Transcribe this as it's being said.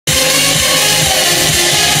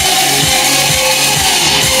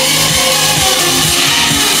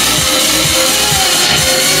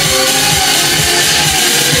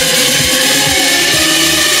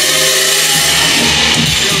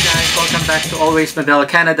Always Madela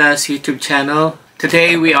Canada's YouTube channel.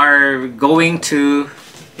 Today we are going to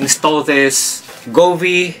install this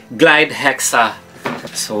Govee Glide Hexa.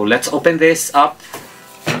 So let's open this up.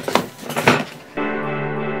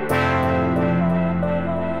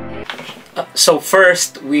 So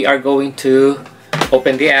first we are going to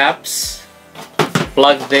open the apps,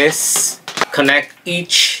 plug this, connect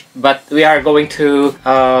each, but we are going to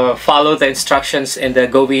follow the instructions in the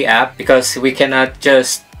Govee app because we cannot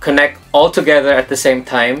just connect all together at the same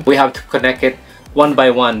time. We have to connect it one by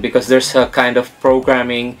one because there's a kind of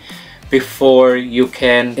programming before you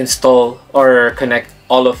can install or connect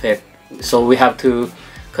all of it. So we have to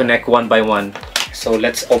connect one by one. So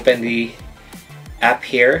let's open the app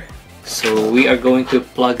here. So we are going to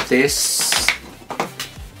plug this.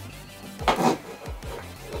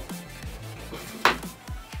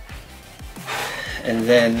 And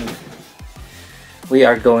then we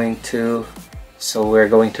are going to, we're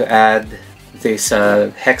going to add this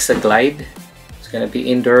Hexa glide. It's gonna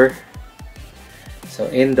be indoor. So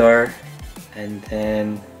indoor, and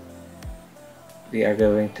then we are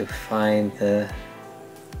going to find the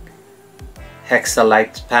Hexa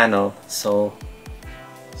light panel. So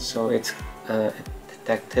it's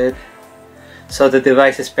detected. So the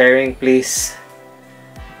device is pairing. Please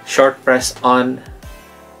short press on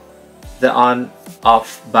the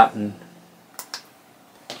on/off button.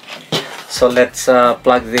 So let's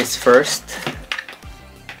plug this first.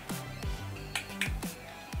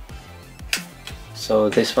 So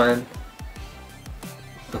this one,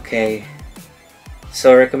 okay.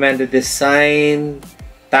 So recommended design,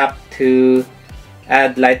 tap to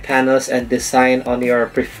add light panels and design on your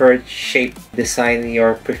preferred shape. Design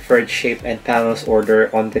your preferred shape and panels order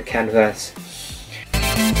on the canvas.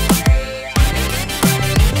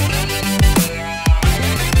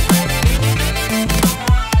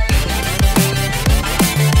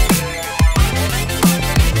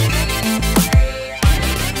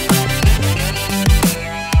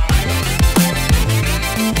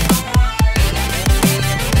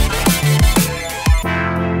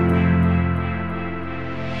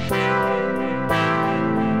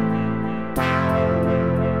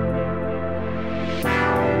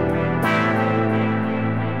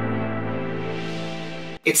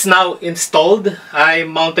 It's now installed. I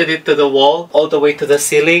mounted it to the wall all the way to the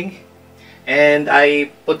ceiling, and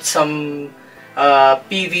I put some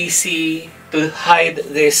PVC to hide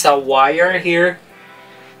this wire here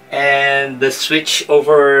and the switch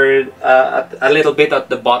over a little bit at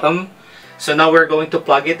the bottom. So now we're going to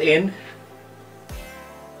plug it in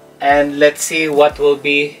and let's see what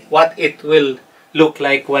it will look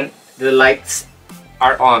like when the lights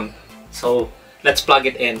are on. So let's plug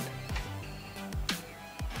it in.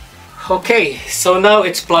 Okay, so now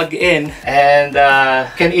it's plugged in, and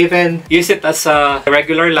you can even use it as a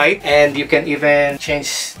regular light, and you can even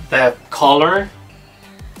change the color.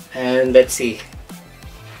 And let's see.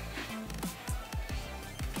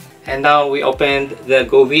 And now we opened the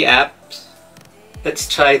Govee app. Let's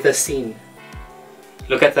try the scene.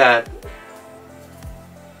 Look at that.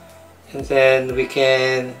 And then we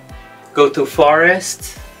can go to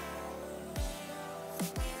forest,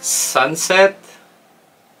 sunset,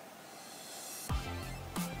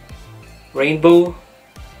 rainbow,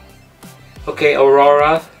 okay,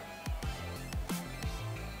 aurora,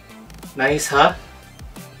 nice, huh?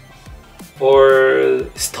 Or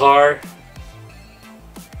star,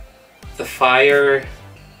 the fire,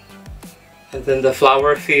 and then the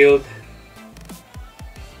flower field,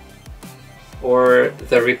 or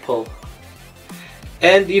the ripple.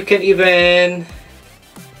 And you can even,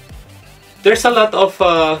 there's a lot of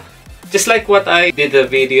just like what I did a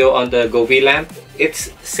video on the Govee lamp.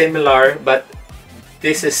 It's similar, but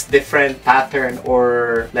this is different pattern,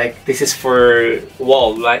 or like this is for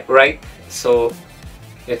wall, right? So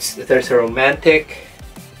there's a romantic,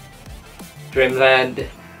 dreamland,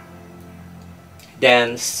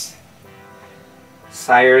 dance,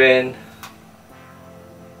 siren,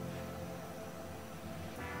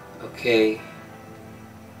 okay,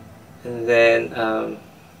 and then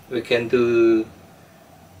we can do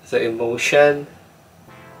the emotion,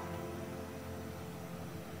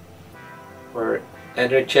 or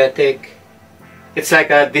energetic. It's like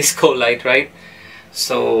a disco light, right?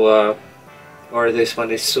 So or this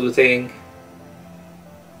one is soothing.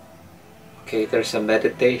 Okay, there's a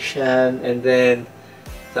meditation, and then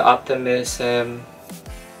the optimism,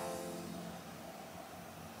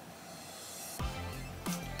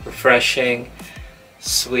 refreshing,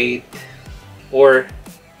 sweet, or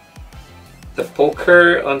the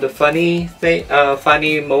poker on the funny thing,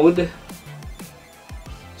 funny mode,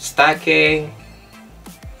 stacking.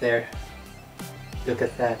 There, look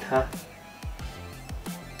at that, huh?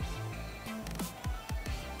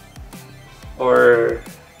 or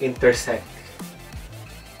intersect?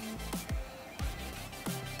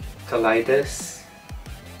 Kaleidos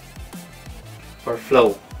or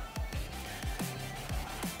flow?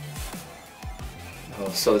 Oh,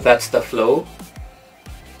 so that's the flow.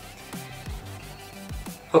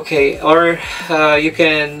 Okay, or you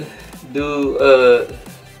can do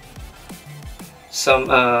some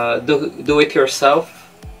do it yourself,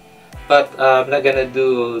 but I'm not gonna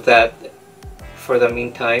do that for the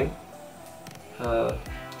meantime.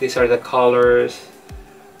 These are the colors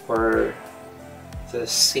or the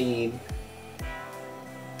scene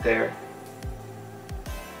there.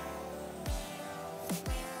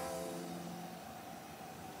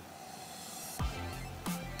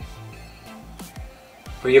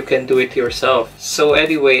 Or you can do it yourself. So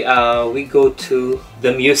anyway, we go to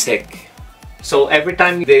the music. So every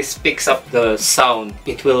time this picks up the sound,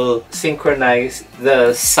 it will synchronize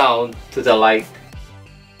the sound to the light.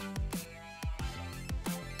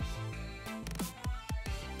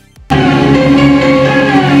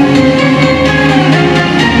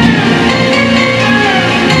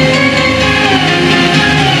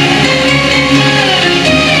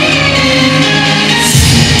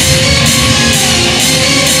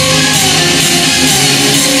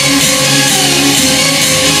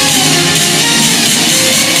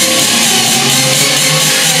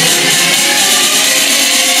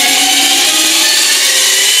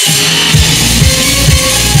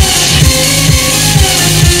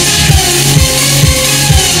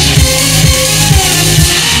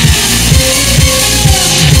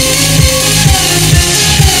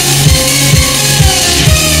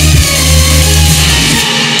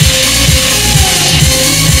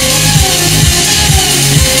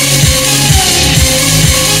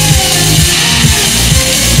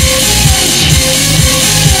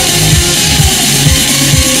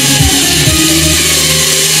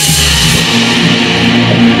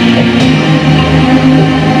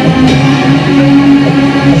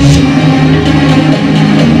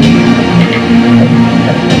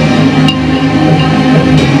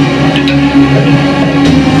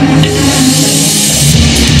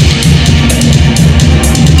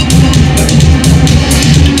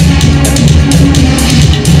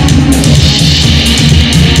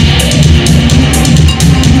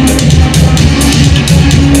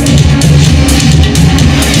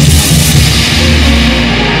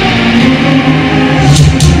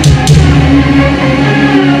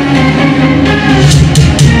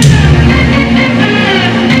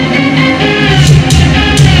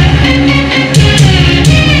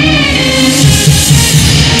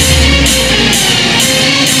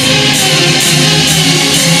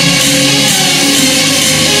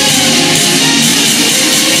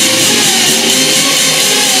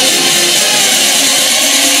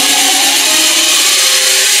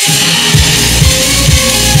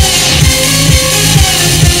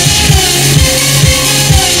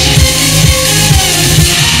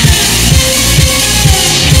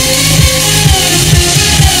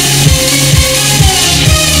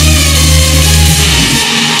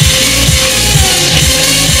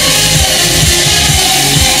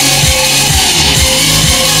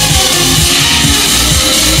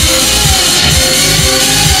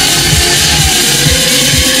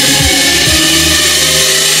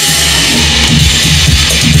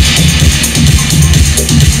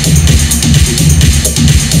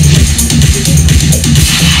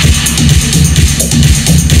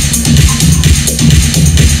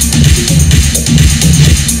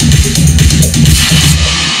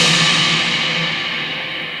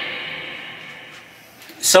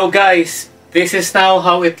 So guys, this is now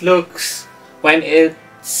how it looks when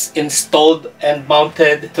it's installed and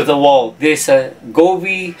mounted to the wall. This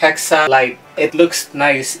Govee Hexa light. It looks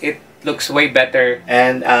nice. It looks way better,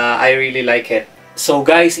 and I really like it. So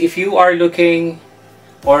guys, if you are looking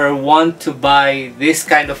or want to buy this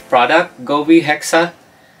kind of product, Govee Hexa,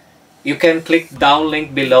 you can click down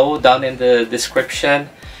link below, down in the description,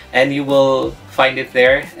 and you will find it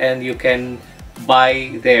there, and you can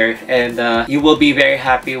buy there, and you will be very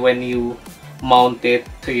happy when you mount it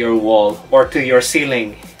to your wall or to your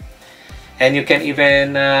ceiling. And you can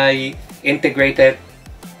even integrate it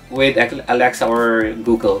with Alexa or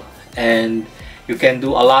Google, and you can do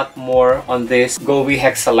a lot more on this Govee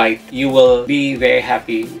Hexa light. You will be very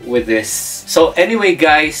happy with this. So anyway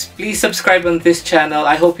guys, please subscribe on this channel.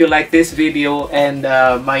 I hope you like this video and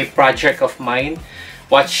my project of mine.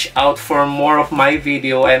 Watch out for more of my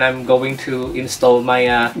video, and I'm going to install my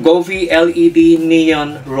Govee LED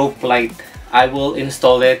neon rope light. I will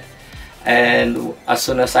install it, and as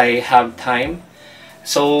soon as I have time.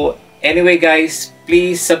 So anyway guys,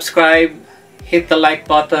 please subscribe, hit the like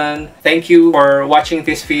button. Thank you for watching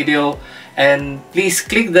this video, and please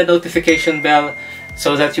click the notification bell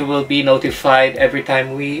so that you will be notified every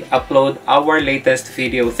time we upload our latest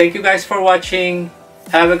video. Thank you guys for watching.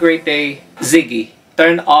 Have a great day. Ziggy,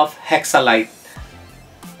 turn off Hexa light.